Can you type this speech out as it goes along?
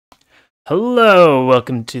Hello,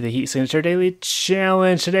 welcome to the Heat Signature Daily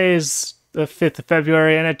Challenge. Today is the 5th of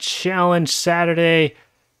February and a challenge Saturday.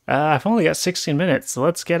 I've only got 16 minutes, so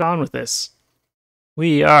let's get on with this.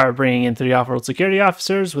 We are bringing in 3 off-world security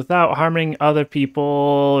officers without harming other people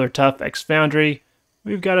or tough X-Foundry.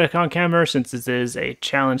 We've got it on camera since this is a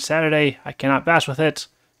challenge Saturday. I cannot bash with it.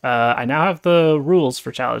 I now have the rules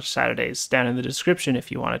for challenge Saturdays down in the description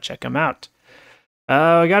if you want to check them out.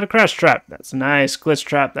 I got a crash trap. That's nice. Glitch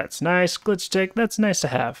trap. That's nice. Glitch tick. That's nice to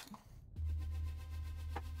have.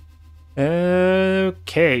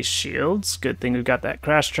 Okay, shields. Good thing we've got that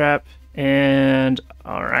crash trap. And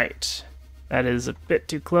alright. That is a bit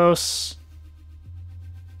too close.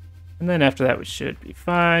 And then after that we should be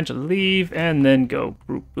fine to leave and then go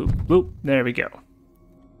boop, boop, boop. There we go.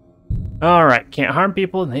 Alright, can't harm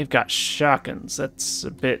people and they've got shotguns. That's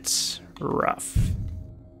a bit rough.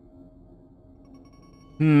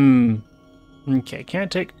 Okay,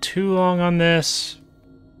 can't take too long on this.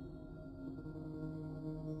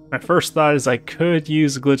 My first thought is I could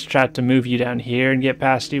use a glitch trap to move you down here and get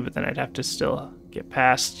past you, but then I'd have to still get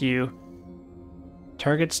past you.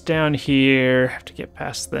 Targets down here, have to get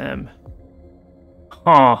past them.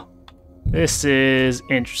 Huh. This is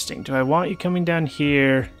interesting. Do I want you coming down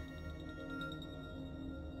here?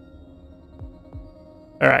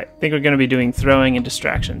 Alright, I think we're going to be doing throwing and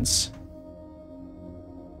distractions.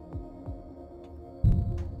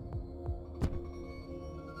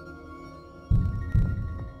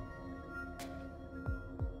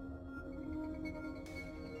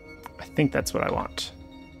 I think that's what I want.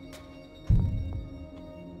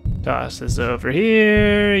 Toss this over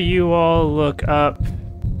here. You all look up.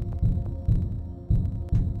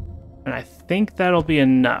 And I think that'll be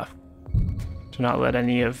enough to not let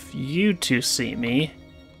any of you two see me.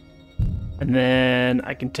 And then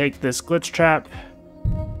I can take this glitch trap,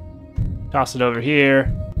 toss it over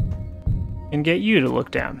here, and get you to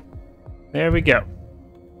look down. There we go.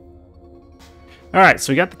 Alright,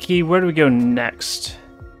 so we got the key. Where do we go next?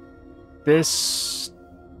 This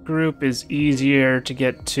group is easier to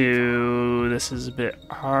get to. This is a bit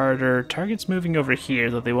harder. Target's moving over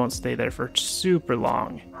here, though they won't stay there for super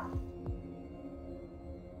long.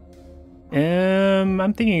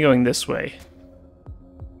 I'm thinking going this way.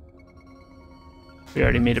 We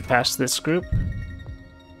already made it past this group.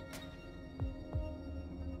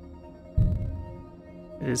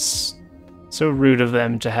 It is so rude of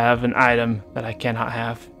them to have an item that I cannot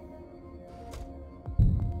have.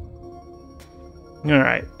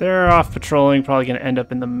 Alright, they're off patrolling, probably going to end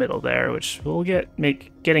up in the middle there, which will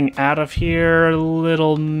make getting out of here a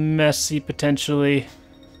little messy, potentially.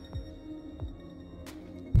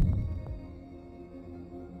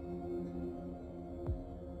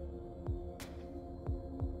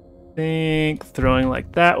 I think throwing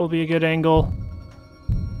like that will be a good angle.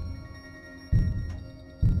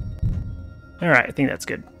 Alright, I think that's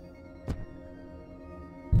good.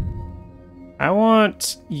 I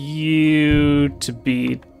want you to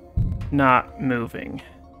be not moving.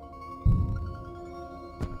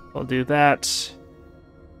 I'll do that.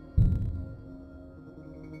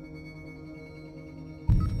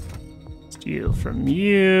 Steal from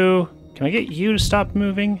you. Can I get you to stop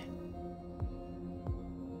moving?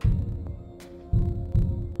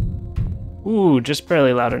 Ooh, just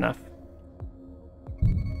barely loud enough.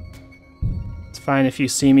 It's fine if you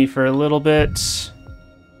see me for a little bit.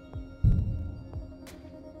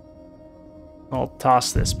 I'll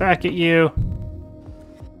toss this back at you.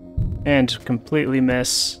 And completely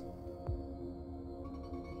miss.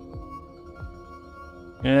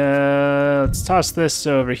 Let's toss this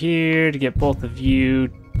over here to get both of you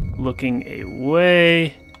looking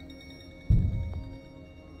away.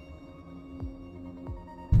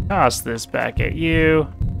 Toss this back at you.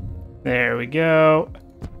 There we go.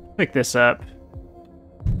 Pick this up.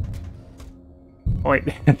 Oh, wait,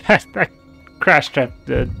 that crash trap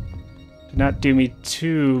did not do me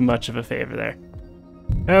too much of a favor there.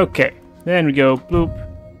 Okay, then we go bloop,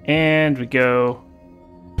 and we go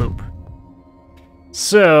bloop.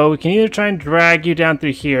 So we can either try and drag you down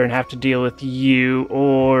through here and have to deal with you,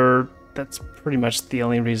 or that's pretty much the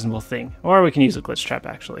only reasonable thing. Or we can use a glitch trap,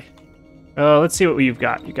 actually. Let's see what you've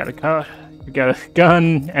got. You've got a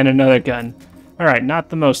gun and another gun. Alright, not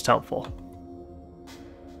the most helpful.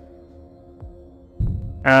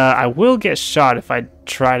 I will get shot if I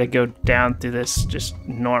try to go down through this just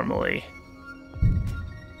normally.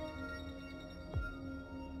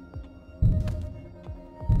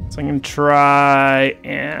 So I'm going to try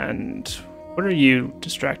and... What are you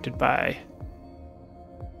distracted by?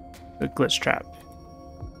 The glitch trap.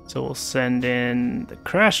 So we'll send in the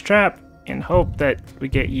crash trap and hope that we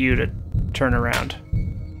get you to turn around.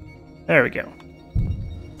 There we go.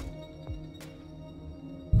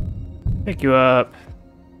 Pick you up.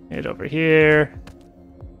 Head over here.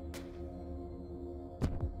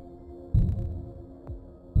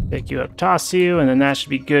 Pick you up, toss you, and then that should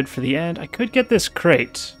be good for the end. I could get this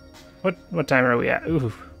crate. What time are we at?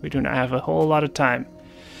 Ooh, we do not have a whole lot of time.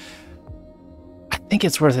 I think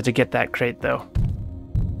it's worth it to get that crate, though.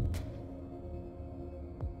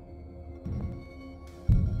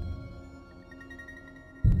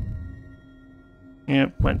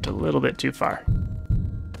 Yep, went a little bit too far.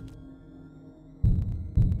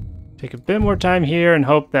 Take a bit more time here and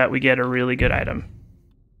hope that we get a really good item.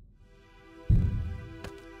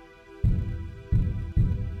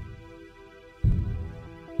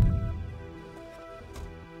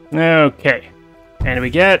 Okay, and we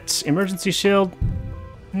get emergency shield.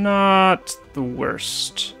 Not the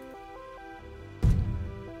worst.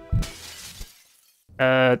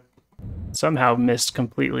 Somehow missed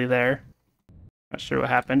completely there. Not sure what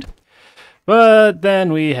happened. But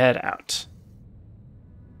then we head out.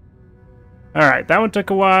 Alright, that one took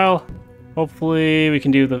a while. Hopefully we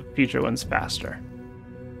can do the future ones faster.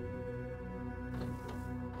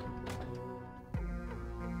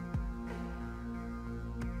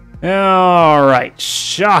 Alright,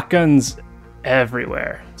 shotguns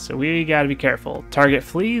everywhere. So we gotta be careful. Target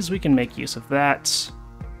fleas, we can make use of that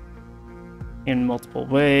in multiple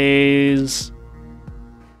ways.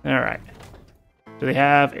 Alright. Do they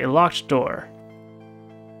have a locked door?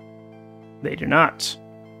 They do not.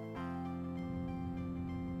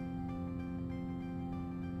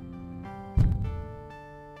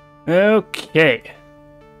 Okay.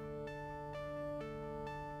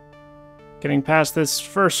 Getting past this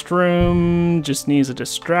first room just needs a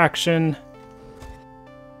distraction.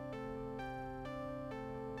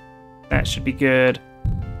 That should be good.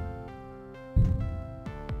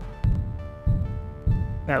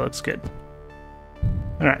 That looks good.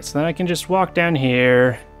 Alright, so then I can just walk down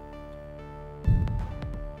here.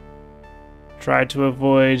 Try to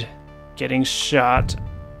avoid getting shot.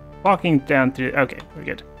 Walking down through... Okay, we're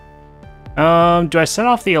good. Do I set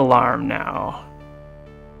off the alarm now?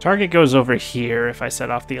 Target goes over here if I set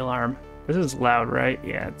off the alarm. This is loud, right?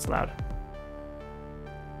 Yeah, it's loud.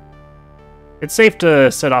 It's safe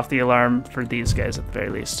to set off the alarm for these guys at the very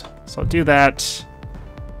least. So I'll do that.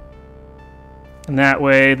 And that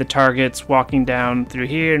way the target's walking down through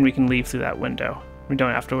here and we can leave through that window. We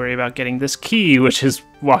don't have to worry about getting this key, which is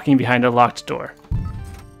walking behind a locked door.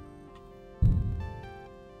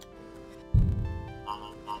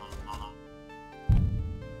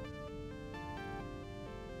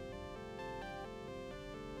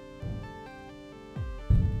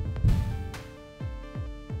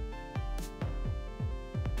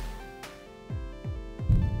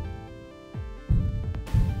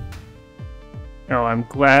 Oh, I'm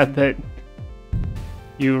glad that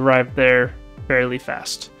you arrived there fairly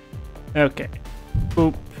fast. Okay.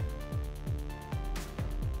 Boop.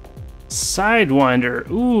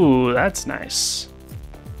 Sidewinder. Ooh, that's nice.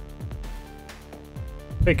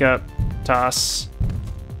 Pick up. Toss.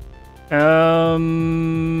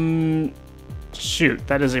 Shoot,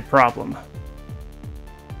 that is a problem.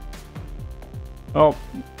 Oh.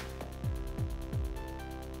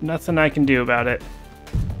 Nothing I can do about it.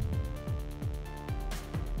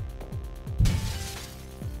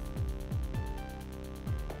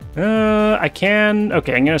 I can...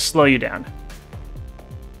 Okay, I'm gonna slow you down.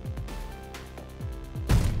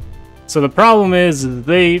 So the problem is,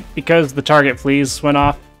 because the target fleas went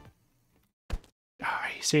off... Oh, are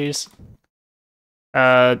you serious?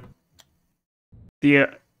 The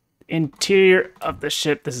interior of the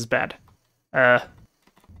ship, this is bad.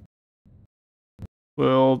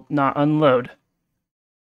 Will not unload.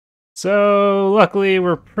 So, luckily,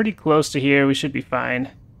 we're pretty close to here. We should be fine.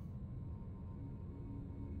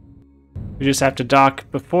 We just have to dock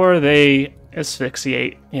before they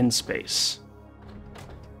asphyxiate in space.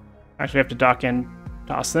 Actually, we have to dock and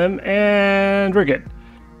toss them, and we're good.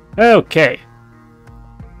 Okay.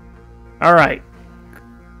 Alright.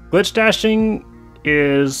 Glitch dashing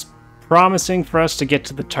is promising for us to get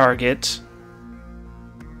to the target.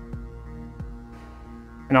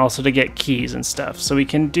 And also to get keys and stuff, so we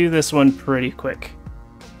can do this one pretty quick.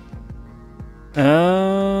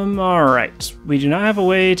 Alright. We do not have a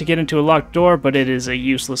way to get into a locked door, but it is a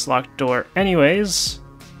useless locked door anyways.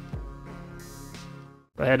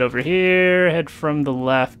 So head over here, head from the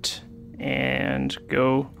left, and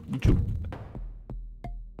go.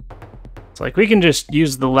 So like we can just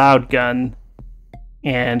use the loud gun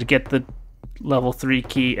and get the level 3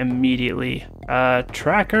 key immediately.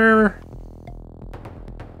 Tracker's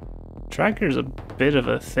a bit of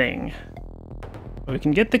a thing. We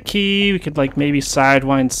can get the key. We could like maybe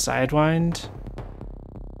sidewind.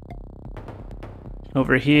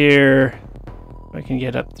 Over here. I can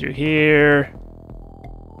get up through here.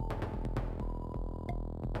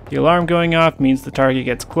 The alarm going off means the target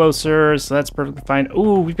gets closer, so that's perfectly fine.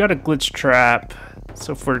 Ooh, we've got a glitch trap.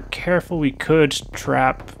 So if we're careful, we could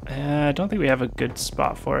trap. I don't think we have a good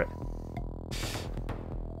spot for it.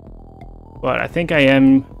 But I think I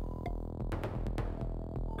am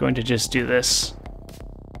going to just do this.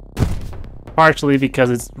 Partially because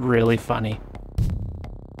it's really funny.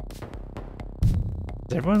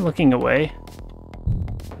 Is everyone looking away?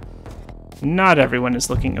 Not everyone is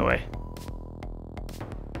looking away.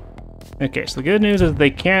 Okay, so the good news is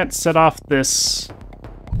they can't set off this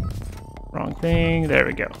wrong thing. There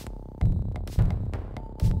we go.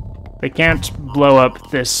 They can't blow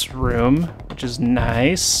up this room, which is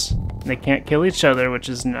nice. And they can't kill each other, which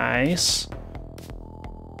is nice.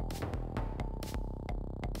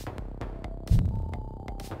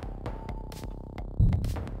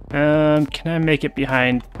 Can I make it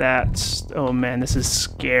behind that? Oh man, this is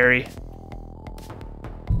scary.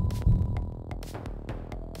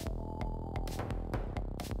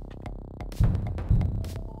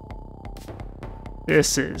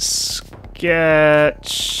 This is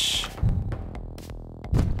sketch.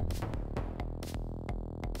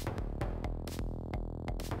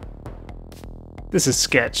 This is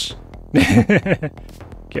sketch. Get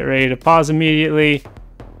ready to pause immediately.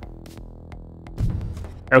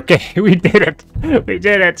 Okay, we did it. We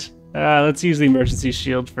did it. Let's use the emergency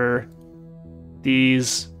shield for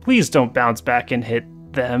these. Please don't bounce back and hit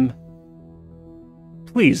them.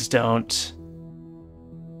 Please don't.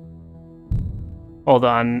 Hold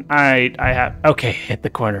on, I have, okay, hit the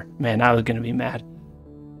corner. Man, I was gonna be mad.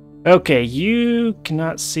 Okay, you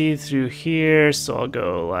cannot see through here, so I'll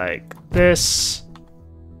go like this.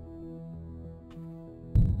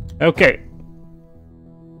 Okay.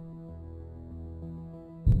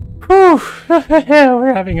 Whew,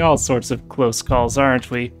 we're having all sorts of close calls, aren't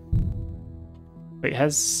we? Wait,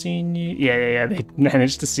 has seen you? Yeah, they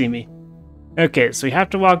managed to see me. Okay, so we have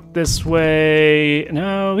to walk this way.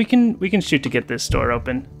 No, we can shoot to get this door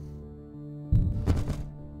open.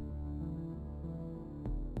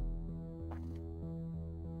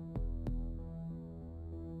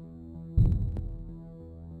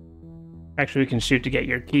 Actually, we can shoot to get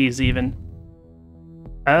your keys even.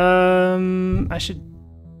 I should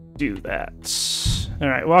do that. All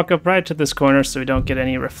right, walk up right to this corner so we don't get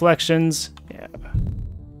any reflections. Yeah.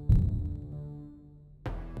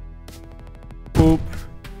 Boop.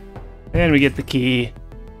 And we get the key.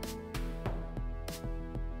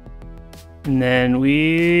 And then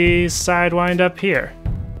we sidewind up here.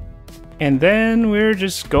 And then we're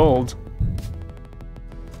just gold.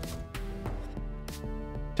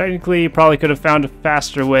 Technically, you probably could have found a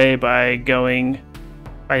faster way by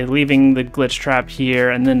leaving the glitch trap here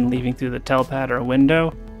and then leaving through the telepad or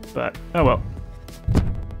window, but oh well.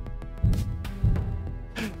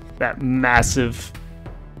 That massive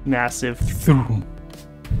thoom.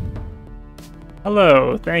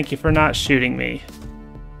 Hello, thank you for not shooting me.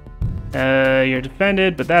 You're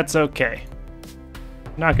defended, but that's okay.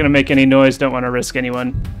 Not gonna make any noise, don't want to risk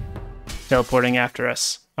anyone teleporting after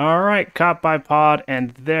us. Alright, caught by pod,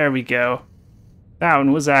 and there we go. That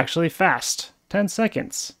one was actually fast. 10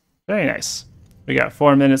 seconds. Very nice. We got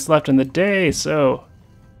 4 minutes left in the day, so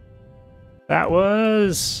that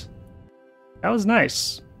was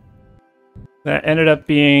nice. That ended up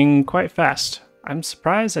being quite fast. I'm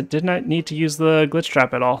surprised I did not need to use the glitch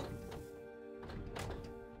trap at all.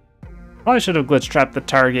 Probably should have glitch trapped the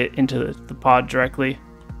target into the pod directly,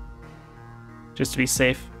 just to be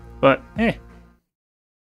safe, but hey.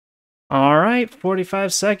 Alright,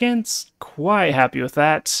 45 seconds. Quite happy with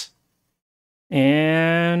that.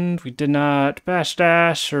 And we did not bash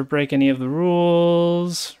dash or break any of the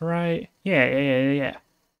rules, right? Yeah.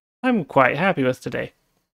 I'm quite happy with today.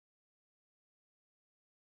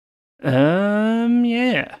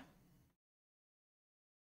 Yeah.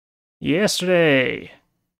 Yesterday.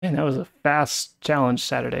 Man, that was a fast challenge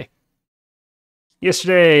Saturday.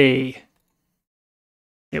 Yesterday.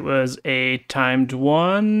 It was a timed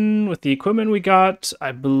one with the equipment we got.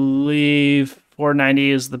 I believe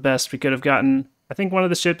 490 is the best we could have gotten. I think one of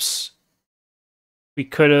the ships we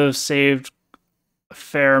could have saved a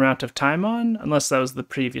fair amount of time on, unless that was the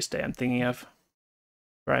previous day I'm thinking of,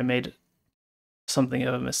 where I made something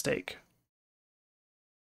of a mistake.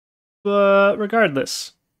 But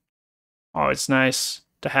regardless, always nice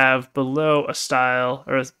to have below a style,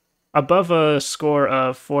 or above a score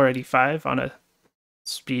of 485 on a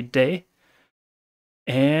speed day.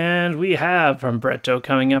 And we have Umbretto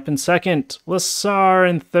coming up in second, Lassar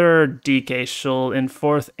in third, DK Schul in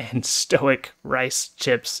fourth, and Stoic Rice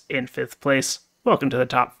Chips in fifth place. Welcome to the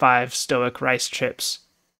top 5, Stoic Rice Chips.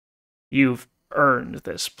 You've earned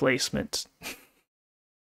this placement.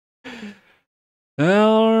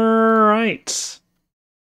 Alright.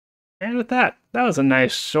 And with that was a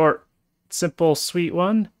nice, short, simple, sweet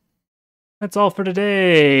one. That's all for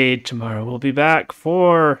today. Tomorrow we'll be back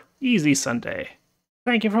for Easy Sunday.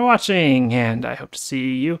 Thank you for watching, and I hope to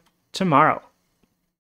see you tomorrow.